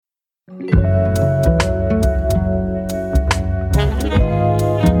This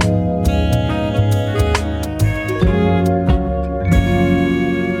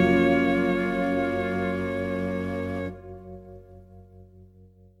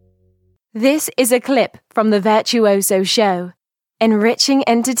is a clip from The Virtuoso Show, enriching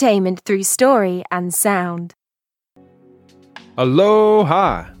entertainment through story and sound.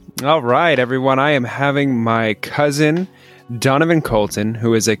 Aloha! All right, everyone. I am having my cousin, Donovan Colton,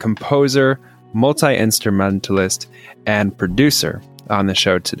 who is a composer, multi-instrumentalist, and producer on the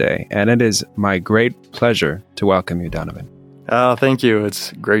show today. And it is my great pleasure to welcome you, Donovan. Oh, thank you.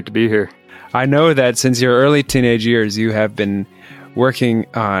 It's great to be here. I know that since your early teenage years, you have been working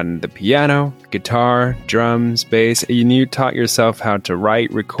on the piano, guitar, drums, bass, and you taught yourself how to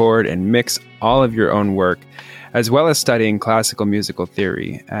write, record, and mix all of your own work, as well as studying classical musical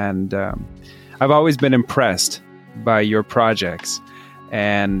theory. And I've always been impressed by your projects.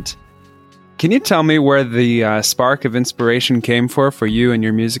 And can you tell me where the spark of inspiration came for you and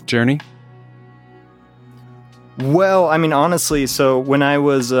your music journey? Well, I mean, honestly, so when I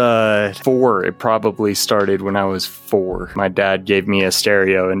was 4, it probably started when I was 4. My dad gave me a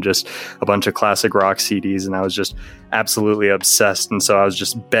stereo and just a bunch of classic rock CDs, and I was just absolutely obsessed. And so I was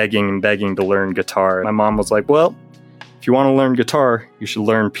just begging and begging to learn guitar. My mom was like, well, if you want to learn guitar, you should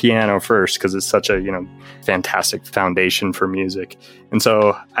learn piano first, because it's such a, fantastic foundation for music. And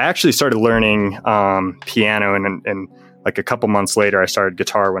so I actually started learning piano, and like a couple months later, I started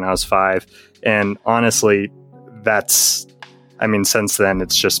guitar when I was 5. And honestly, since then,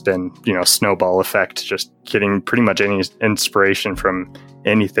 it's just been, snowball effect, just getting pretty much any inspiration from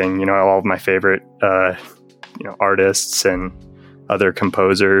anything, all of my favorite, artists and other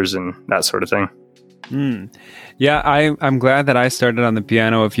composers and that sort of thing. Yeah, I'm glad that I started on the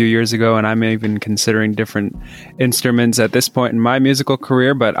piano a few years ago, and I'm even considering different instruments at this point in my musical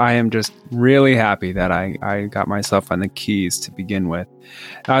career, but I am just really happy that I got myself on the keys to begin with.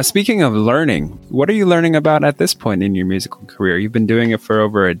 Speaking of learning, what are you learning about at this point in your musical career? You've been doing it for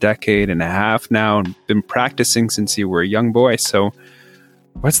over a decade and a half now, and been practicing since you were a young boy, so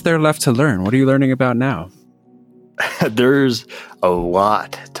what's there left to learn? What are you learning about now? There's a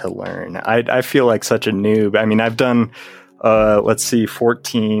lot to learn. I feel like such a noob. I mean, I've done,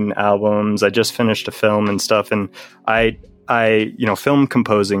 14 albums. I just finished a film and stuff. And film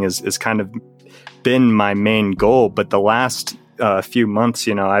composing is kind of been my main goal. But the last few months,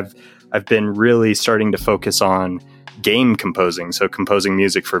 I've been really starting to focus on game composing, so composing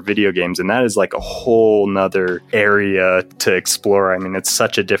music for video games, and that is like a whole nother area to explore. I mean, it's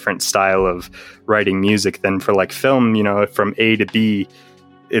such a different style of writing music than for like film. From A to B,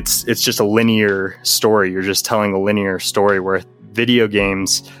 it's just a linear story. You're just telling a linear story, where video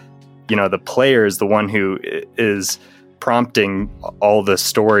games, the player is the one who is prompting all the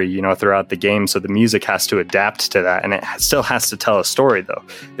story, throughout the game. So the music has to adapt to that, and it still has to tell a story, though.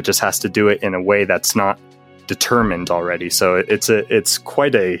 It just has to do it in a way that's not determined already. So it's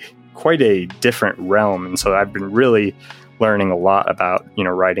quite a different realm. And so I've been really learning a lot about,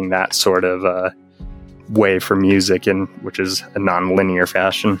 writing that sort of way for music, and which is a non-linear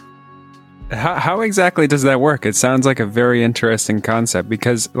fashion. How exactly does that work? It sounds like a very interesting concept,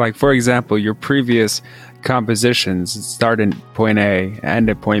 because, like, for example, your previous compositions start in point A, end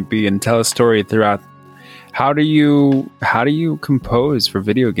at point B, and tell a story throughout. How do you compose for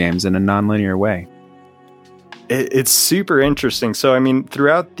video games in a non-linear way? It's super interesting. So, I mean,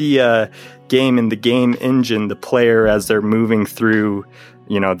 throughout the game, in the game engine, the player, as they're moving through,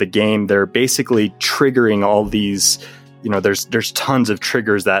 the game, they're basically triggering all these, there's tons of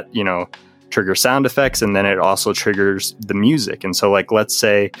triggers that, trigger sound effects, and then it also triggers the music. And so, like, let's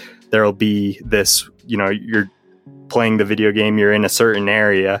say there'll be this, you're playing the video game, you're in a certain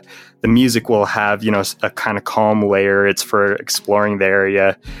area, the music will have, a kind of calm layer. It's for exploring the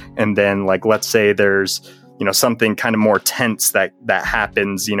area. And then, like, let's say there's, something kind of more tense that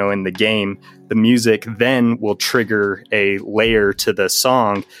happens, in the game, the music then will trigger a layer to the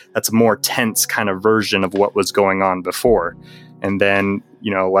song that's a more tense kind of version of what was going on before. And then,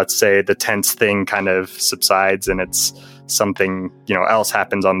 let's say the tense thing kind of subsides and it's something, else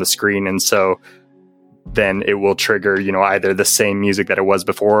happens on the screen. And so then it will trigger, either the same music that it was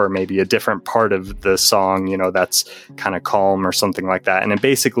before, or maybe a different part of the song, that's kind of calm or something like that. And it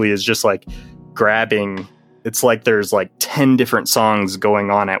basically is just like grabbing. It's like there's like 10 different songs going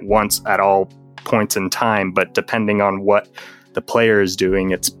on at once at all points in time, but depending on what the player is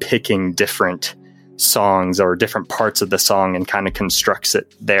doing, it's picking different songs or different parts of the song and kind of constructs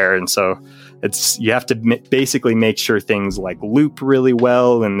it there. And so you have to basically make sure things like loop really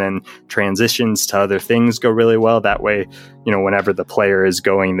well, and then transitions to other things go really well. That way, whenever the player is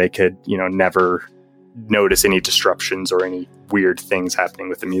going, they could, never notice any disruptions or any weird things happening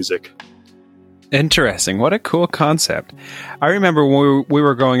with the music. Interesting. What a cool concept. I remember when we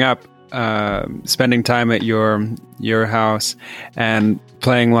were growing up, spending time at your house and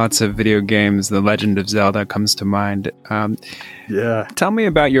playing lots of video games. The Legend of Zelda comes to mind. Yeah. Tell me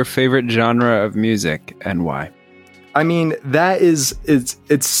about your favorite genre of music and why. I mean,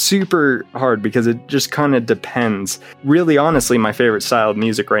 it's super hard because it just kind of depends. Really, honestly, my favorite style of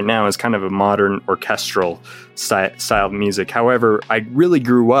music right now is kind of a modern orchestral style of music. However, I really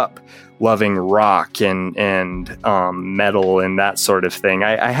grew up loving rock and metal and that sort of thing.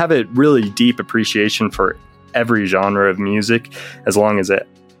 I have a really deep appreciation for every genre of music, as long as it,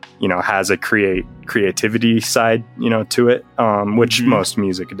 has a creativity side, to it, which most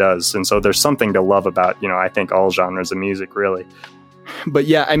music does. And so there's something to love about, I think all genres of music, really. But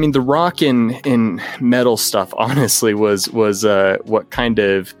yeah, I mean, the rock and metal stuff, honestly, was what kind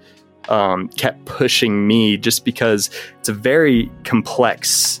of kept pushing me, just because it's a very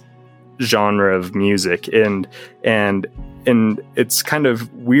complex genre of music, and it's kind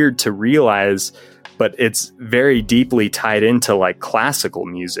of weird to realize, but it's very deeply tied into like classical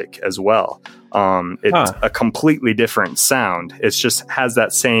music as well. It's a completely different sound. It's just has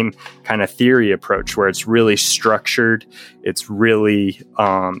that same kind of theory approach where it's really structured. It's really,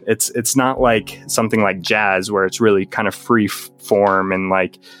 it's not like something like jazz where it's really kind of free form and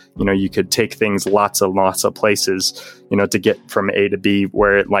like, you could take things lots of places, to get from A to B,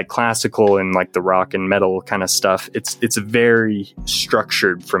 where like classical and like the rock and metal kind of stuff, it's very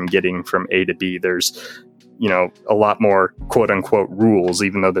structured from getting from A to B. There's, a lot more quote unquote rules,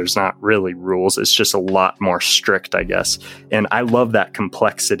 even though there's not really rules. It's just a lot more strict, I guess. And I love that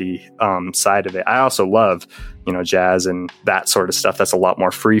complexity side of it. I also love, jazz and that sort of stuff. That's a lot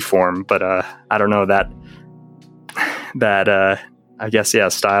more free form, but I don't know that I guess, yeah,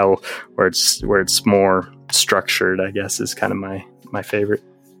 style where it's more structured, I guess, is kind of my favorite.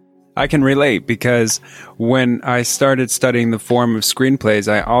 I can relate, because when I started studying the form of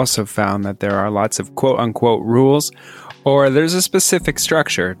screenplays, I also found that there are lots of quote unquote rules, or there's a specific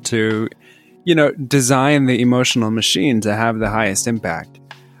structure to, design the emotional machine to have the highest impact.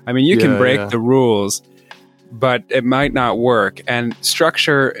 I mean, you can break the rules, but it might not work. And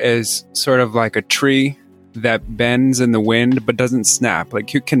structure is sort of like a tree that bends in the wind but doesn't snap.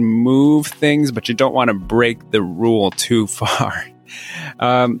 Like, you can move things, but you don't want to break the rule too far.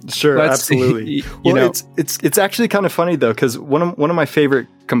 Sure, absolutely. Well, it's actually kind of funny though, because one of my favorite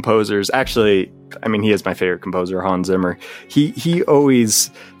composers, actually, I mean, he is my favorite composer, Hans Zimmer. He always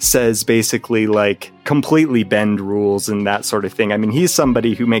says basically like completely bend rules and that sort of thing. I mean, he's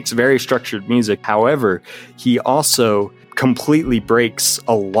somebody who makes very structured music. However, he also completely breaks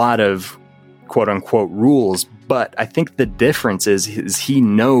a lot of quote unquote rules. But I think the difference is he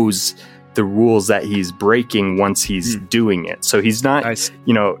knows the rules that he's breaking once he's doing it. So he's not,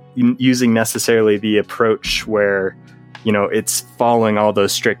 using necessarily the approach where, it's following all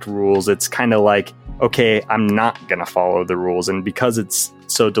those strict rules. It's kind of like, okay, I'm not going to follow the rules. And because it's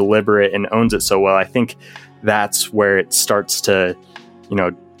so deliberate and owns it so well, I think that's where it starts to,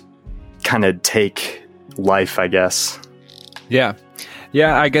 kind of take life, I guess. Yeah.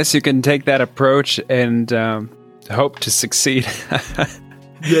 Yeah, I guess you can take that approach and hope to succeed.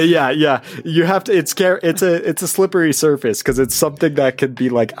 Yeah. You have to. It's a slippery surface, because it's something that could be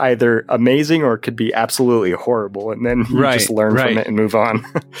like either amazing or it could be absolutely horrible, and then you just learn from it and move on.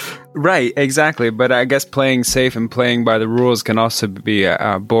 Right, exactly. But I guess playing safe and playing by the rules can also be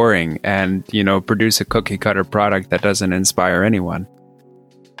boring, and produce a cookie cutter product that doesn't inspire anyone.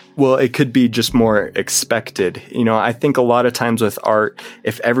 Well, it could be just more expected. I think a lot of times with art,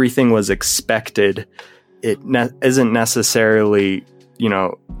 if everything was expected, it isn't necessarily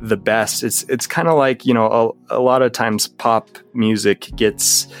the best. It's kind of like, a lot of times pop music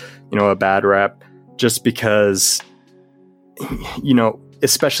gets, a bad rap just because,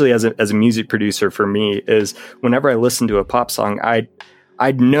 especially as a music producer for me, is whenever I listen to a pop song,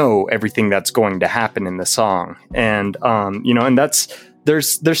 I'd know everything that's going to happen in the song. And, and that's,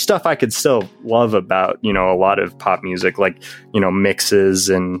 there's stuff I could still love about, a lot of pop music, like, mixes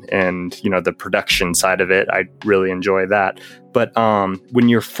and, the production side of it. I really enjoy that. But when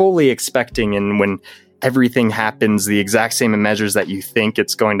you're fully expecting, and when everything happens the exact same in measures that you think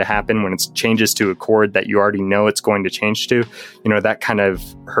it's going to happen, when it changes to a chord that you already know it's going to change to, that kind of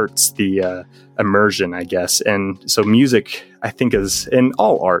hurts the immersion, I guess. And so music, I think, is, in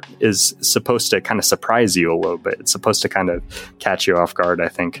all art, is supposed to kind of surprise you a little bit. It's supposed to kind of catch you off guard, I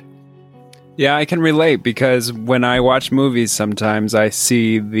think. Yeah, I can relate because when I watch movies, sometimes I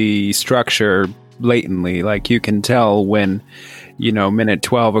see the structure blatantly. Like you can tell when, minute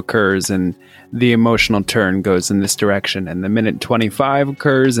 12 occurs and the emotional turn goes in this direction, and the minute 25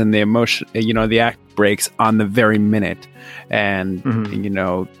 occurs and the emotion, the act breaks on the very minute. And,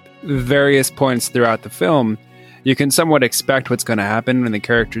 various points throughout the film, you can somewhat expect what's going to happen in the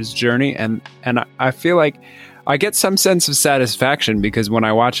character's journey. And I feel like I get some sense of satisfaction because when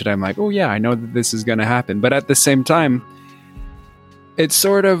I watch it, I'm like, oh yeah, I know that this is going to happen. But at the same time, it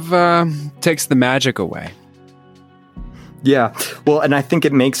sort of takes the magic away. Yeah. Well, and I think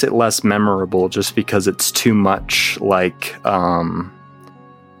it makes it less memorable just because it's too much like, I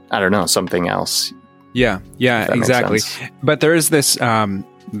don't know, something else. Yeah, exactly. But there is this,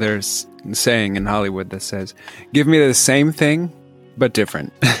 there's a saying in Hollywood that says, give me the same thing, but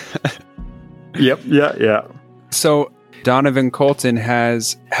different. Yep. Yeah. So Donovan Colton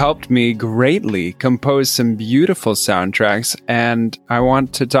has helped me greatly compose some beautiful soundtracks, and I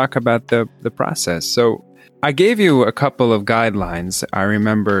want to talk about the process. So I gave you a couple of guidelines. I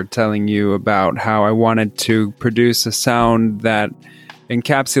remember telling you about how I wanted to produce a sound that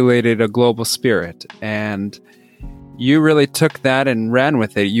encapsulated a global spirit, and you really took that and ran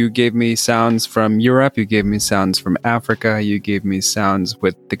with it. You gave me sounds from Europe, you gave me sounds from Africa, you gave me sounds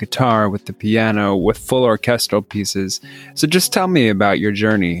with the guitar, with the piano, with full orchestral pieces. So just tell me about your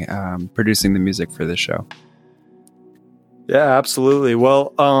journey producing the music for this show. Yeah, absolutely.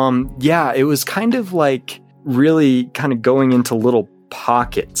 Well, it was kind of like really kind of going into little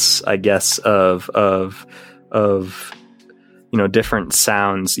pockets, I guess, of different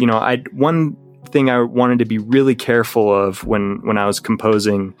sounds. One thing I wanted to be really careful of when I was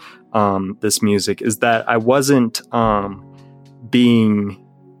composing this music is that I wasn't being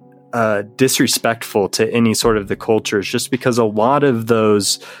disrespectful to any sort of the cultures, just because a lot of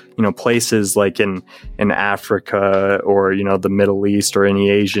those places like in Africa or the Middle East or any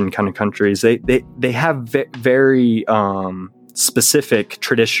Asian kind of countries, they have very specific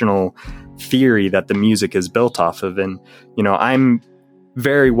traditional theory that the music is built off of. And I'm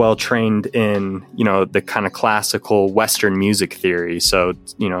very well trained in the kind of classical Western music theory, so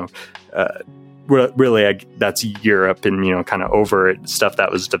really that's Europe and kind of over it stuff that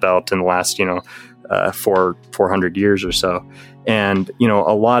was developed in the last 400 years or so. And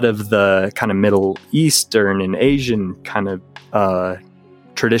a lot of the kind of Middle Eastern and Asian kind of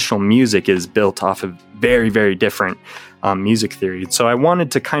traditional music is built off of very, very different music theory. So I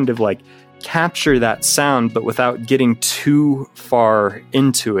wanted to kind of like capture that sound, but without getting too far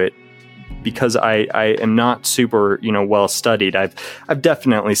into it, because I am not super well studied. I've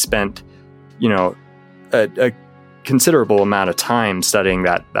definitely spent a considerable amount of time studying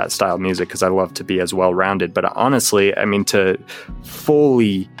that style of music because I love to be as well rounded. But honestly, I mean, to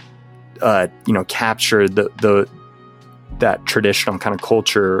fully capture that traditional kind of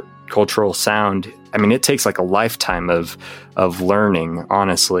cultural sound, I mean, it takes like a lifetime of learning,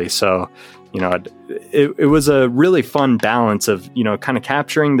 honestly. So, it was a really fun balance of, kind of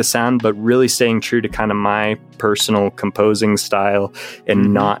capturing the sound, but really staying true to kind of my personal composing style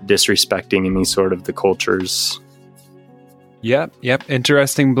and not disrespecting any sort of the cultures. Yep.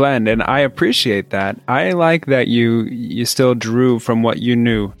 Interesting blend. And I appreciate that. I like that you still drew from what you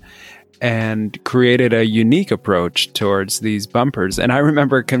knew and created a unique approach towards these bumpers. And I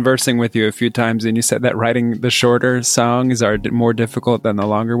remember conversing with you a few times, and you said that writing the shorter songs are more difficult than the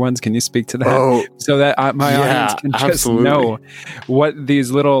longer ones. Can you speak to that? Oh, so that my audience can just know what these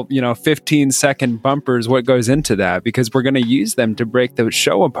little, 15-second bumpers, what goes into that, because we're going to use them to break the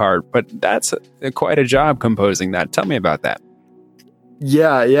show apart. But that's quite a job composing that. Tell me about that.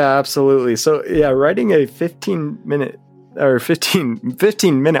 Yeah, absolutely. So writing a 15 minute,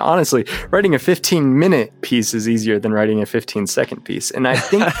 honestly, writing a 15-minute piece is easier than writing a 15-second piece. And I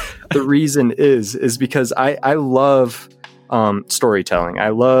think the reason is because I love storytelling. I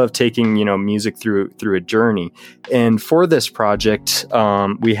love taking, music through a journey. And for this project,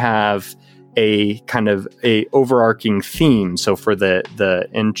 we have a kind of a overarching theme. So for the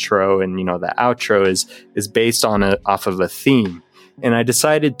intro and, the outro is based off of a theme. And I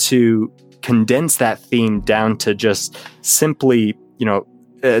decided to condense that theme down to just simply,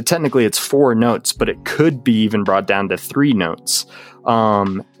 technically it's 4 notes, but it could be even brought down to 3 notes.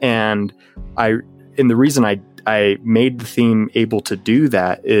 And the reason I made the theme able to do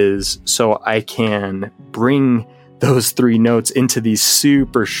that is so I can bring those 3 notes into these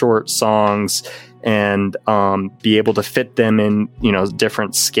super short songs and be able to fit them in,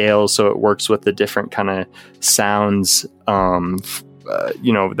 different scales. So it works with the different kind of sounds,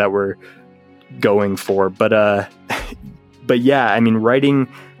 that we're going for. But yeah, I mean, writing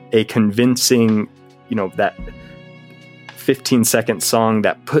a convincing, that 15-second song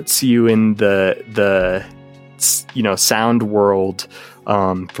that puts you in the sound world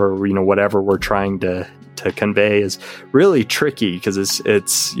for whatever we're trying to convey is really tricky, because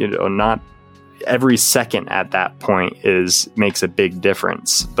it's not every second at that point makes a big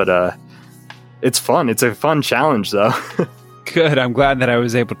difference, but it's fun. It's a fun challenge though. Good. I'm glad that I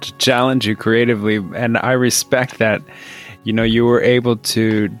was able to challenge you creatively, and I respect that you were able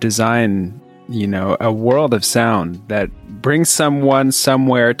to design a world of sound that brings someone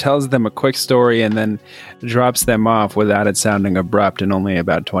somewhere, tells them a quick story, and then drops them off without it sounding abrupt in only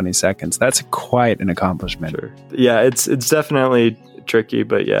about 20 seconds. That's quite an accomplishment. Sure. Yeah, it's definitely tricky,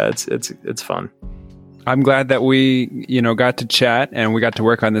 but yeah, it's fun. I'm glad that we, got to chat and we got to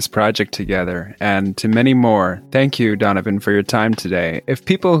work on this project together, and to many more. Thank you, Donovan, for your time today. If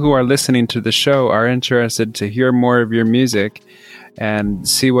people who are listening to the show are interested to hear more of your music and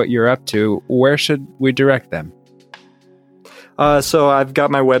see what you're up to, where should we direct them? So I've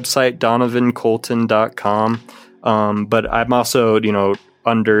got my website, donovancolton.com, but I'm also,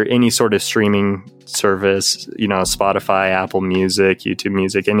 under any sort of streaming service, Spotify, Apple Music, YouTube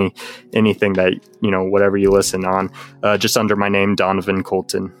Music, anything that, whatever you listen on, just under my name, Donovan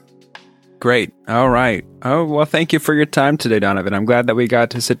Colton. Great. All right. Oh, well, thank you for your time today, Donovan. I'm glad that we got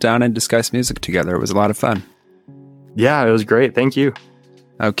to sit down and discuss music together. It was a lot of fun. Yeah, it was great. Thank you.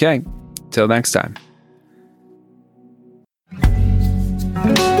 Okay. Till next time.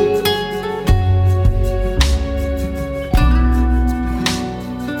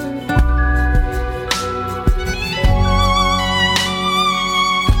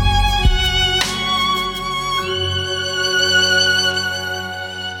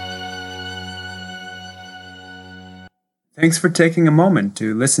 Thanks for taking a moment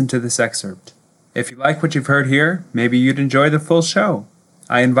to listen to this excerpt. If you like what you've heard here, maybe you'd enjoy the full show.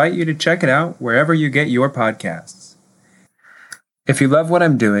 I invite you to check it out wherever you get your podcasts. If you love what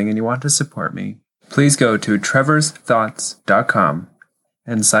I'm doing and you want to support me, please go to trevorsthoughts.com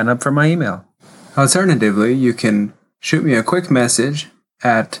and sign up for my email. Alternatively, you can shoot me a quick message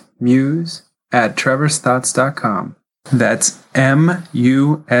at muse@trevorsthoughts.com. That's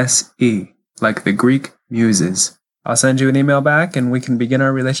MUSE, like the Greek muses. I'll send you an email back and we can begin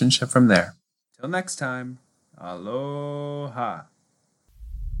our relationship from there. Till next time, aloha.